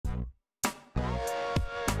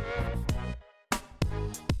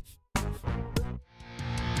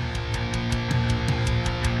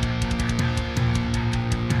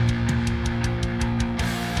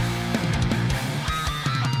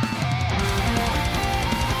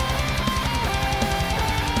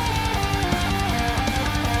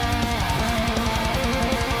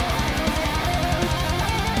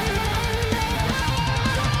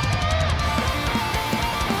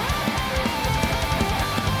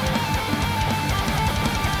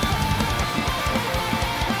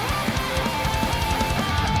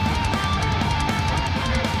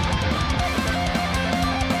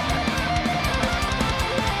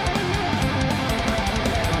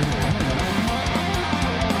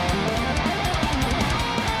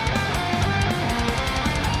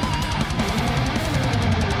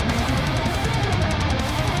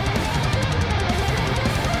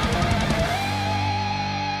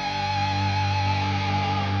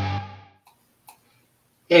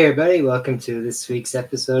Hey everybody, welcome to this week's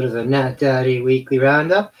episode of the Nat Daddy Weekly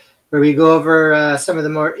Roundup, where we go over some of the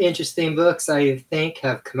more interesting books I think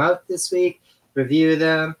have come out this week, review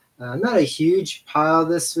them. Not a huge pile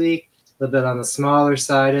this week, a little bit on the smaller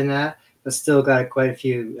side in that, but still got quite a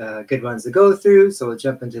few good ones to go through, so we'll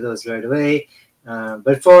jump into those right away. But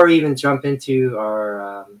before we even jump into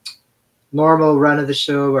our normal run of the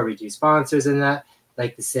show where we do sponsors and that, I'd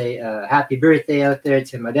like to say happy birthday out there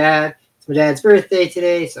to my dad. It's my dad's birthday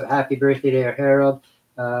today, so happy birthday to Harold.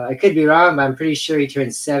 I could be wrong, but I'm pretty sure he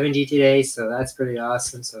turned 70 today, so that's pretty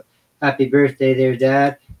awesome. So happy birthday there,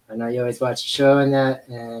 Dad. I know you always watch the show and that,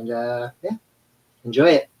 and yeah,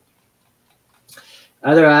 enjoy it.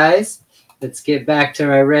 Otherwise, let's get back to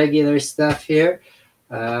our regular stuff here.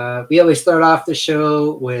 We always start off the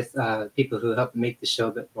show with people who help make the show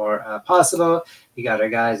a bit more possible. We got our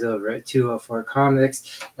guys over at 204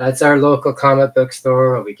 Comics. That's our local comic book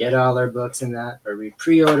store where we get all our books and that, where we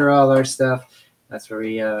pre-order all our stuff. That's where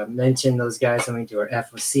we mention those guys when we do our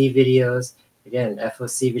FOC videos. Again,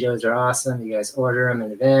 FOC videos are awesome. You guys order them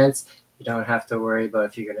in advance. You don't have to worry about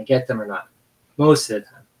if you're going to get them or not, most of the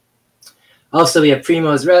time. Also, we have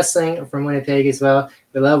Primo's Wrestling from Winnipeg as well.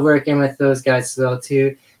 We love working with those guys as well,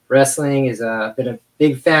 too. Wrestling is been a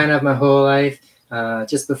big fan of my whole life.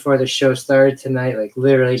 Just before the show started tonight, like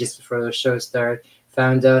literally just before the show started,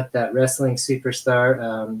 found out that wrestling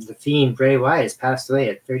superstar, The Fiend, Bray Wyatt, has passed away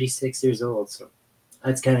at 36 years old. So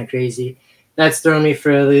that's kind of crazy. That's thrown me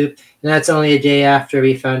for a loop. And that's only a day after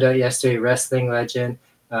we found out yesterday wrestling legend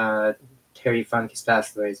Terry Funk has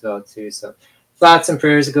passed away as well, too. So thoughts and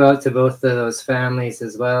prayers go out to both of those families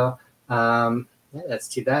as well. Yeah, that's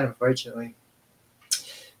too bad, unfortunately.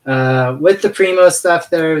 With the Primo stuff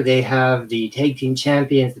there, they have the Tag Team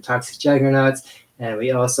Champions, the Toxic Juggernauts, and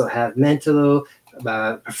we also have Mentalo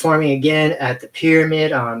performing again at the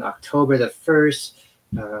Pyramid on October the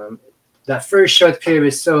 1st. That first show at the Pyramid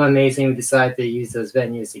was so amazing, we decided to use those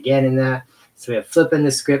venues again in that. So we have Flipping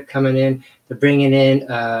the Script coming in. They're bringing in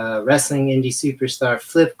wrestling indie superstar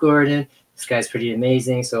Flip Gordon. This guy's pretty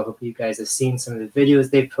amazing, so I hope you guys have seen some of the videos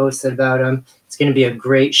they posted about him. It's going to be a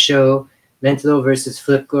great show. Mentalo versus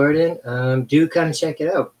Flip Gordon. Do come check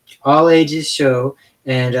it out. All ages show,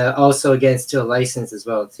 and also again still licensed as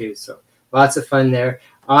well too. So lots of fun there.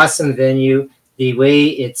 Awesome venue. The way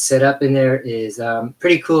it's set up in there is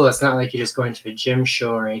pretty cool. It's not like you're just going to a gym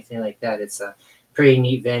show or anything like that. It's a pretty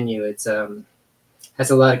neat venue. It's has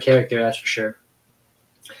a lot of character, that's for sure.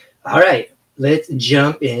 All right. Let's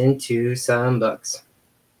jump into some books.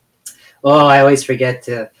 Oh, I always forget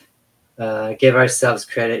to give ourselves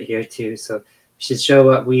credit here too. So we should show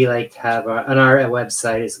what we like to have on our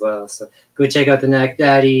website as well. So go check out the Nat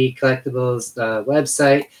Daddy Collectibles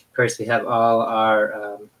website. Of course, we have all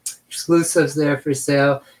our exclusives there for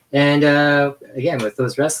sale. And again, with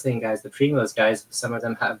those wrestling guys, the Primos guys, some of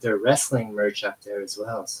them have their wrestling merch up there as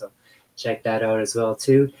well. So check that out as well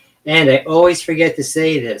too. And I always forget to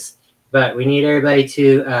say this, but we need everybody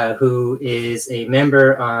to who is a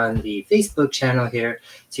member on the Facebook channel here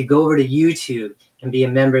to go over to YouTube and be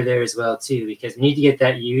a member there as well too, because we need to get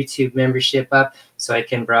that YouTube membership up so I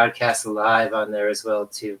can broadcast live on there as well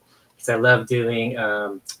too. Because I love doing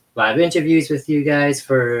live interviews with you guys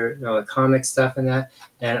for the comic stuff and that,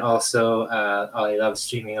 and also I love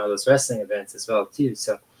streaming all those wrestling events as well too.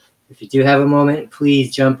 So if you do have a moment,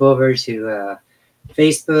 please jump over to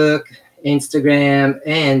Facebook, Instagram,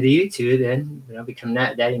 and the YouTube, and become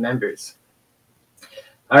Nat Daddy members.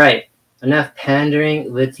 All right, enough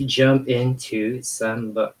pandering. Let's jump into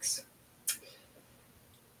some books.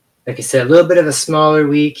 Like I said, a little bit of a smaller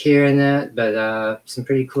week here and that, but some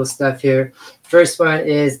pretty cool stuff here. First one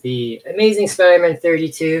is the Amazing Spider-Man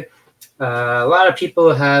 32. A lot of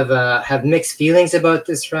people have mixed feelings about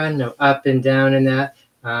this run, up and down and that,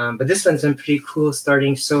 but this one's been pretty cool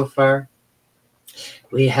starting so far.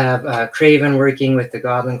 We have Craven working with the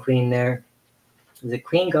Goblin Queen there. Is it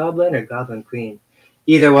Queen Goblin or Goblin Queen?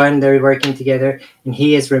 Either one, they're working together, and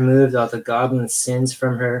he has removed all the goblin sins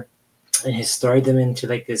from her and has stored them into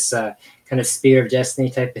like this kind of Spear of Destiny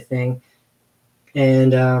type of thing.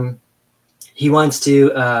 And he wants to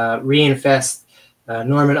reinfest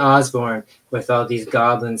Norman Osborn with all these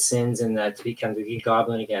goblin sins and that to become the Green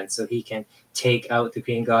Goblin again, so he can take out the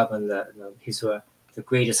Green Goblin, he's the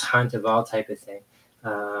greatest hunt of all type of thing.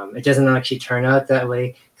 It doesn't actually turn out that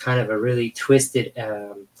way. Kind of a really twisted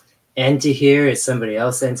end to here is somebody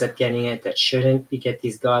else ends up getting it that shouldn't get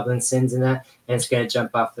these goblin sins and that, and it's going to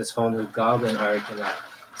jump off this whole new goblin arc and that.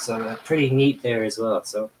 So pretty neat there as well.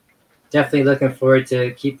 So definitely looking forward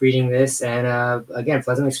to keep reading this, and again,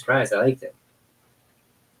 pleasantly surprised. I liked it.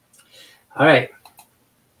 All right.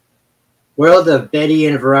 World of Betty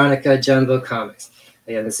and Veronica Jumbo Comics.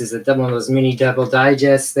 Again, this is one of those mini double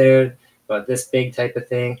digests there, about this big type of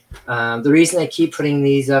thing. The reason I keep putting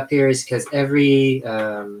these up here is because every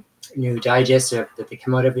new digest that they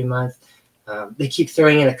come out every month, they keep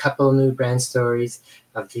throwing in a couple new brand stories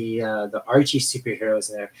of the Archie superheroes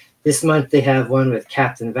in there. This month they have one with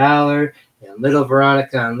Captain Valor, and Little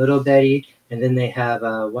Veronica and Little Betty, and then they have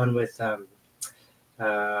one with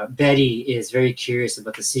Betty is very curious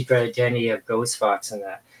about the secret identity of Ghost Fox and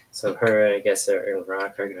that. So her, I guess, and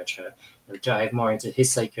Veronica are going to try to dive more into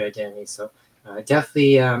his secret identity. So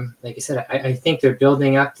definitely, like I said, I think they're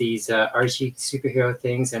building up these Archie superhero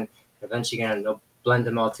things and eventually going to blend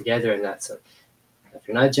them all together in that. So if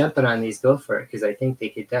you're not jumping on these, go for it, because I think they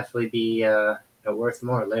could definitely be worth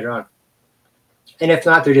more later on. And if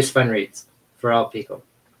not, they're just fun reads for all people.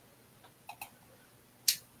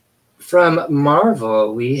 From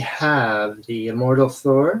Marvel, we have the Immortal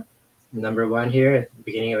Thor, #1 here, at the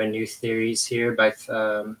beginning of a new series here by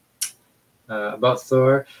about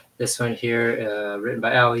Thor. This one here, written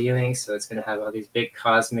by Al Ewing, so it's going to have all these big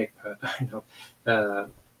cosmic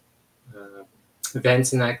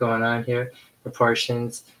events and that going on here,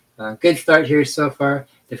 proportions. Good start here so far.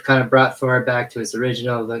 They've kind of brought Thor back to his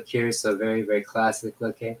original look here, so very, very classic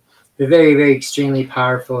looking. They're very, very extremely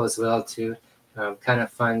powerful as well too. Kind of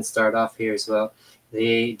fun start off here as well.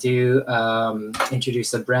 They do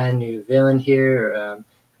introduce a brand new villain here,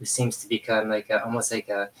 who seems to become like almost like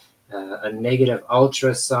a negative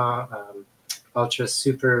ultra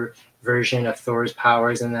super version of Thor's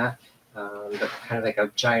powers and that. But kind of like a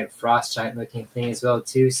giant frost giant looking thing as well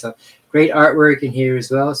too. So great artwork in here as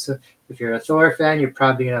well. So if you're a Thor fan, you're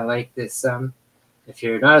probably gonna like this. If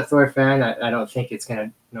you're not a Thor fan, I don't think it's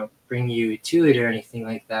gonna bring you to it or anything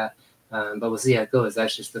like that. But we'll see how it goes.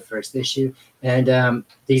 That's just the first issue. And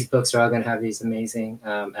these books are all going to have these amazing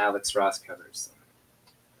Alex Ross covers.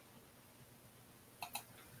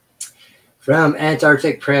 From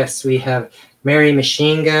Antarctic Press, we have Mary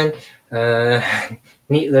Machine Gun.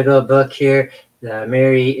 Neat little book here.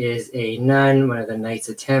 Mary is a nun, one of the Knights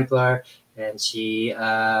of Templar, and she,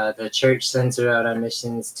 the church sends her out on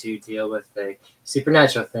missions to deal with the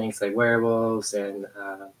supernatural things like werewolves and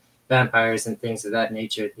vampires and things of that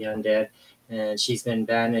nature, the undead. And she's been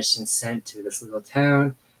banished and sent to this little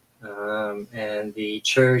town. And the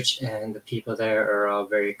church and the people there are all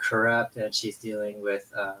very corrupt, and she's dealing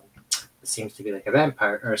with it seems to be like a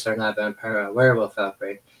vampire, or sorry, not a vampire, a werewolf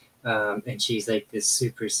outbreak. And she's like this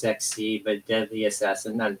super sexy but deadly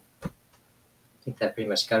assassin nun. I think that pretty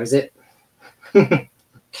much covers it.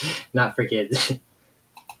 Not for kids.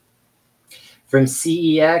 From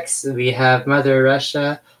CEX, we have Mother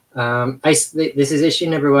Russia. This is issue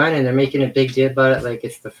 #1, and they're making a big deal about it, like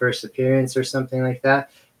it's the first appearance or something like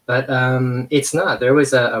that. But it's not. There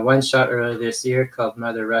was a one-shot earlier this year called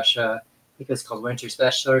Mother Russia. I think it was called Winter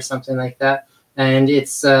Special or something like that. And it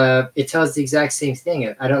tells the exact same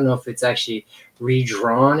thing. I don't know if it's actually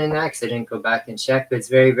redrawn in that, because I didn't go back and check, but it's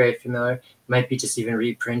very, very familiar. It might be just even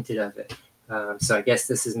reprinted of it. So I guess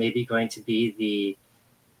this is maybe going to be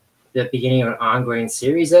the beginning of an ongoing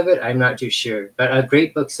series of it. I'm not too sure, but a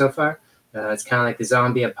great book so far. It's kind of like the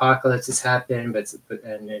zombie apocalypse has happened,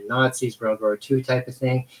 and in Nazis, World War II type of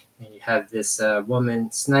thing. And you have this woman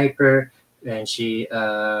sniper, and she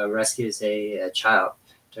rescues a child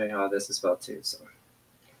during all this as well too. So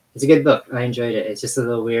it's a good book. I enjoyed it. It's just a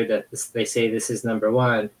little weird that they say this is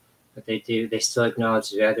 #1, but they still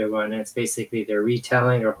acknowledge the other one, and it's basically their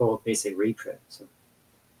retelling or whole basic reprint. So.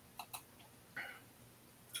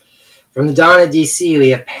 From the Dawn of DC, we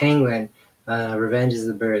have Penguin, Revenge of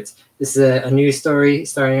the Birds. This is a new story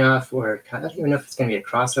starting off where, I don't even know if it's going to be a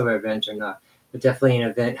crossover event or not, but definitely an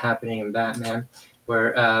event happening in Batman,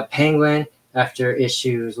 where Penguin, after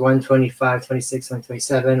issues 125, 26,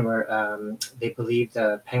 127, where they believed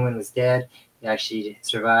Penguin was dead, he actually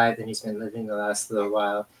survived, and he's been living the last little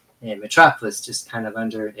while in Metropolis, just kind of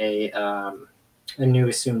under a new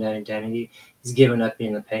assumed identity. He's given up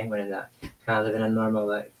being the Penguin and that, kind of living a normal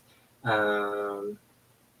life.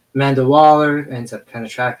 Amanda Waller ends up kind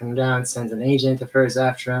of tracking him down, sends an agent of hers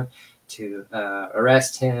after him to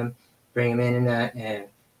arrest him, bring him in and that, and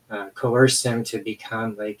coerce him to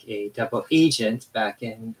become like a double agent back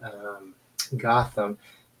in Gotham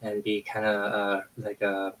and be kind of like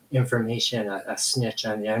a information, a snitch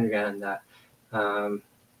on the underground. That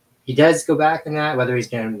he does go back in that, whether he's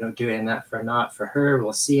going to do it in that for not for her,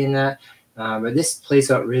 we'll see in that. But this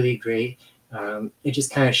plays out really great. It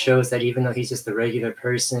just kind of shows that even though he's just a regular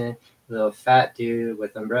person little fat dude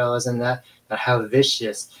with umbrellas and that, but how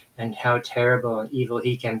vicious and how terrible and evil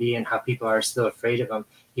he can be, and how people are still afraid of him,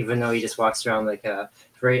 even though he just walks around like a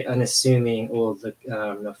very unassuming old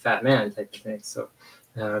fat man type of thing. So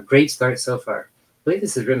great start so far. I believe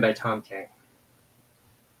this is written by Tom King.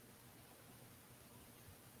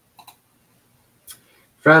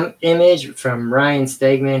 From Image, from Ryan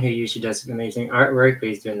Stegman, who usually does amazing artwork, but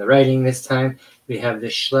he's doing the writing this time. We have The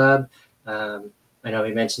Schlub. I know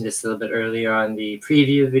we mentioned this a little bit earlier on the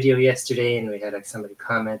preview video yesterday, and we had somebody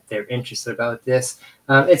comment they're interested about this.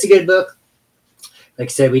 It's a good book. Like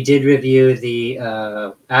I said, we did review the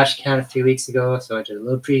Ashcan a few weeks ago, so I did a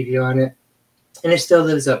little preview on it, and it still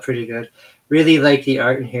lives up pretty good. Really like the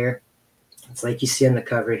art in here. It's like you see on the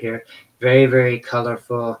cover here. Very, very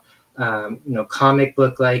colorful. Comic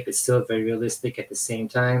book-like, but still very realistic at the same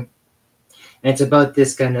time. And it's about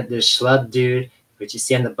this schlub dude, which you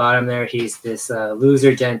see on the bottom there. He's this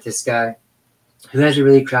loser dentist guy who has a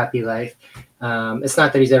really crappy life. It's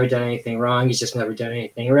not that he's ever done anything wrong. He's just never done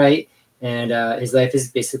anything right. And his life is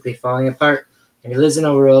basically falling apart. And he lives in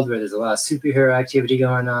a world where there's a lot of superhero activity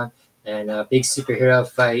going on. And a big superhero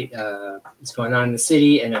fight is going on in the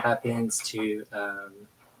city. And it happens to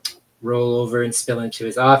roll over and spill into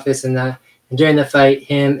his office and that. And during the fight,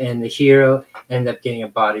 him and the hero end up getting a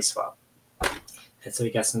body swap. And so we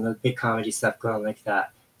got some big comedy stuff going like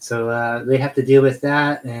that. So they have to deal with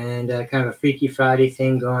that, and kind of a Freaky Friday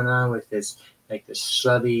thing going on with this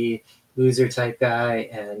schlubby loser type guy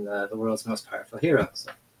and the world's most powerful hero. So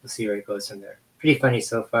we'll see where it goes from there. Pretty funny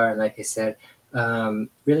so far, and like I said,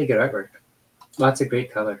 really good artwork. Lots of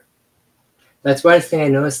great color. That's one thing I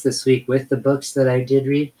noticed this week with the books that I did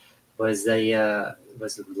read, was a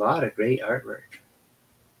lot of great artwork.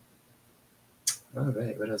 All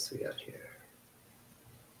right, what else we got here?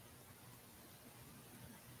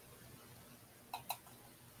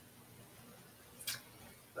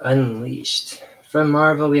 Unleashed. From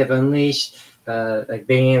Marvel, we have Unleashed,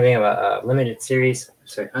 beginning of a limited series.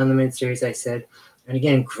 Sorry, unlimited series, I said. And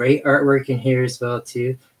again, great artwork in here as well,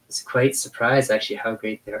 too. I was quite surprised, actually, how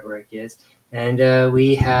great the artwork is. And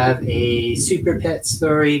we have a super pet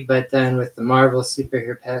story, but then with the Marvel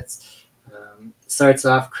superhero pets. Starts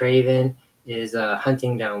off, Craven is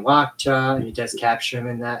hunting down Lockjaw, and he does capture him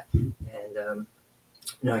in that. And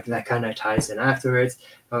that kind of ties in afterwards.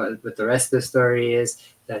 But the rest of the story is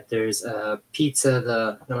that there's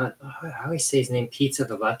Pizza, how do I say his name? Pizza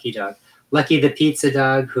the Lucky Dog. Lucky the Pizza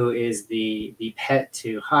Dog, who is the pet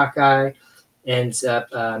to Hawkeye, ends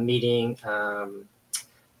up meeting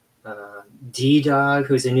D-Dog,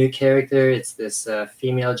 who's a new character. It's this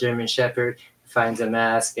female German Shepherd who finds a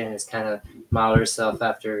mask and is kind of modeled herself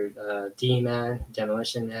after D-Man,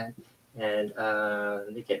 Demolition Man. And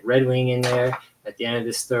they get Red Wing in there. At the end of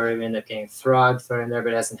the story, we end up getting Throg thrown in there,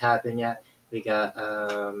 but it hasn't happened yet. We got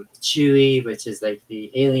Chewie, which is like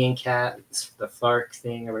the alien cat, the Flark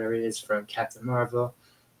thing or whatever it is from Captain Marvel.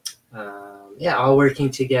 All working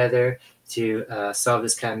together to solve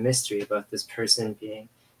this kind of mystery about this person being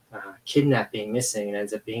kidnapped, being missing, and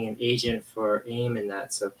ends up being an agent for AIM and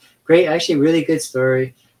that. So great, actually really good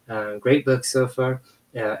story. Great book so far.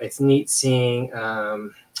 It's neat seeing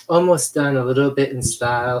almost done a little bit in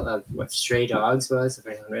style of what Stray Dogs was. If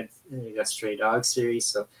anyone read the Stray Dogs series,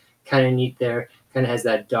 so kind of neat there. Kind of has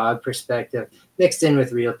that dog perspective mixed in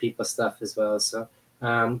with real people stuff as well. So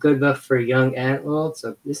good book for young and old.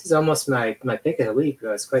 So this is almost my pick of the week.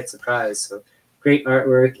 I was quite surprised. So great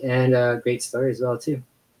artwork and great story as well too.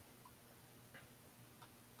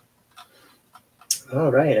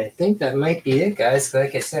 All right, I think that might be it, guys.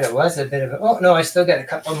 Like I said, it was a bit of a... Oh, no, I still got a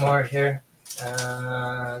couple more here.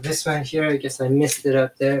 This one here, I guess I missed it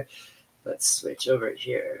up there. Let's switch over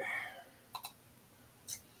here.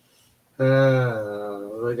 We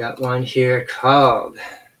got one here called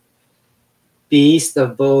Beast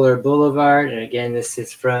of Bowler Boulevard. And again, this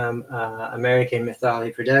is from American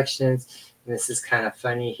Mythology Productions. And this is kind of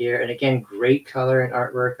funny here. And again, great color and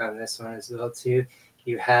artwork on this one as well, too.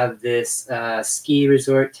 You have this ski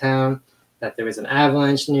resort town that there was an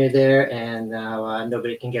avalanche near there, and now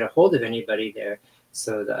nobody can get a hold of anybody there.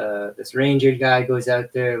 So this ranger guy goes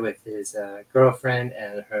out there with his girlfriend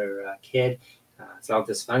and her kid. It's all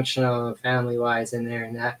dysfunctional family-wise in there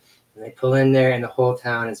and that. And they pull in there, and the whole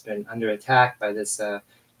town has been under attack by this,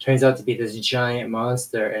 turns out to be this giant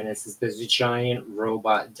monster, and it's this giant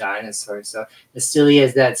robot dinosaur. So as silly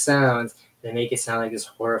as that sounds, they make it sound like this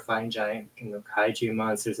horrifying giant kaiju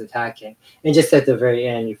monsters attacking. And just at the very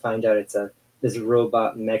end, you find out it's this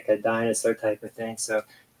robot mecha dinosaur type of thing. So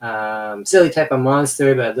silly type of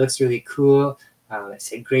monster, but it looks really cool. I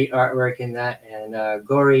say great artwork in that, and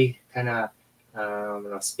gory kind of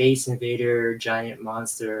Space Invader, giant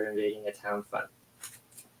monster invading a town fun.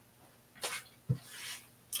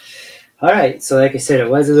 All right, so like I said, it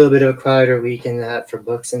was a little bit of a quieter week in that for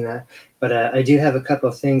books and that, but I do have a couple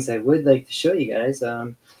of things I would like to show you guys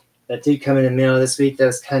that did come in the mail this week. That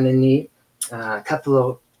was kind of neat. A couple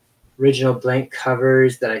of original blank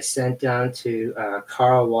covers that I sent down to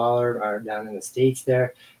Carl Waller, down in the States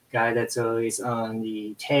there, guy that's always on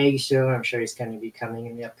the Tag show. I'm sure he's going to be coming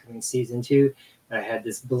in the upcoming season too. I had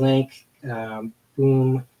this blank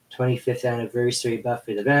Boom 25th anniversary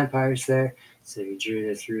Buffy the Vampires there. So he drew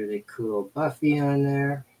this really cool Buffy on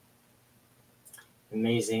there.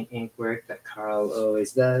 Amazing ink work that Carl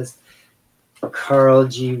always does. Carl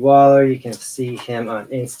G. Waller, you can see him on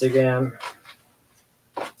Instagram.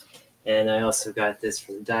 And I also got this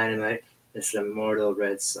from Dynamite, this Immortal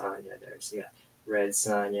Red Sonja there. So you got Red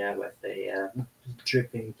Sonja with a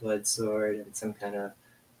dripping blood sword and some kind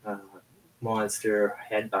of monster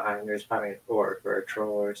head behind her. It's probably an orc or a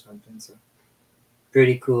troll or something. So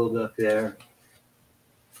pretty cool book there.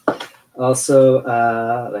 Also,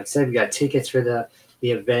 like I said, we got tickets for the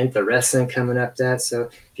event, the wrestling coming up. So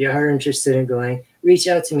if you are interested in going, reach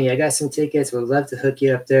out to me. I got some tickets. Would love to hook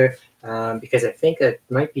you up there because I think that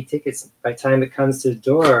might be tickets by the time it comes to the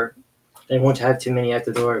door. They won't have too many at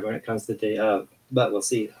the door when it comes to the day of, but we'll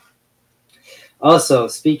see. Also,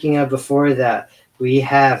 speaking of before that, we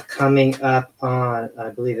have coming up on, I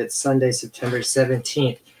believe it's Sunday, September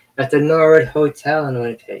 17th at the Norwood Hotel in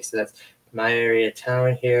Winnipeg. So that's my area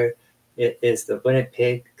town here. It is the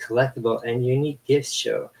Winnipeg Collectible and Unique Gifts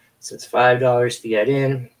Show. So it's $5 to get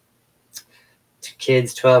in. To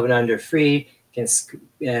kids 12 and under free. You can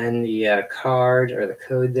scan the card or the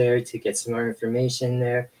code there to get some more information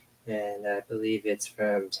there. And I believe it's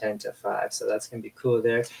from 10 to 5. So that's going to be cool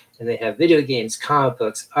there. And they have video games, comic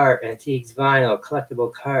books, art, antiques, vinyl,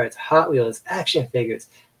 collectible cards, Hot Wheels, action figures,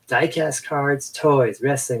 diecast cards, toys,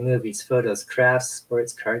 wrestling, movies, photos, crafts,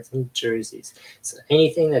 sports cards, and jerseys. So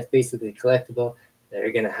anything that's basically collectible,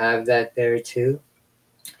 they're going to have that there too.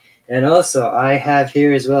 And also, I have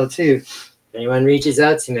here as well too, if anyone reaches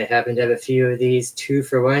out to me, I happen to have a few of these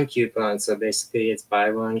 2-for-1 coupons. So basically it's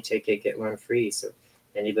buy one ticket, get one free. So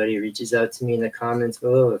anybody reaches out to me in the comments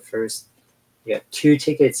below, first, you got 2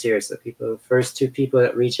 tickets here. So first 2 people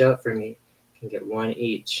that reach out for me can get one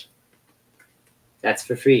each. That's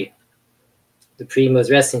for free. The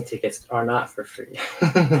Primo's wrestling tickets are not for free.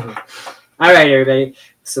 All right, everybody.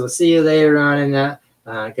 So we'll see you later on in that.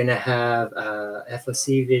 I'm going to have a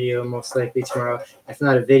FOC video most likely tomorrow. If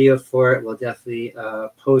not a video for it, we'll definitely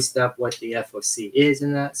post up what the FOC is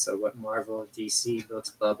in that. So what Marvel, DC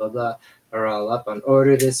books, blah, blah, blah, are all up on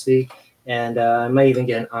order this week. And I might even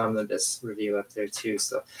get an omnibus review up there too.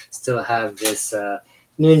 So still have this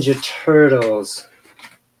Ninja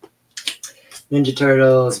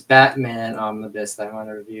Turtles Batman omnibus that I want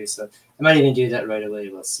to review. So I might even do that right away.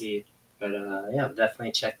 We'll see. But yeah,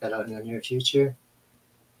 definitely check that out in the near future.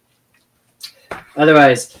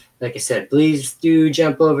 Otherwise, like I said, please do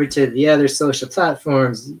jump over to the other social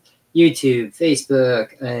platforms, YouTube,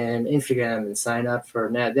 Facebook, and Instagram, and sign up for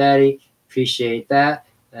Nat Daddy. Appreciate that.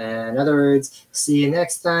 And in other words, see you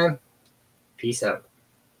next time. Peace out.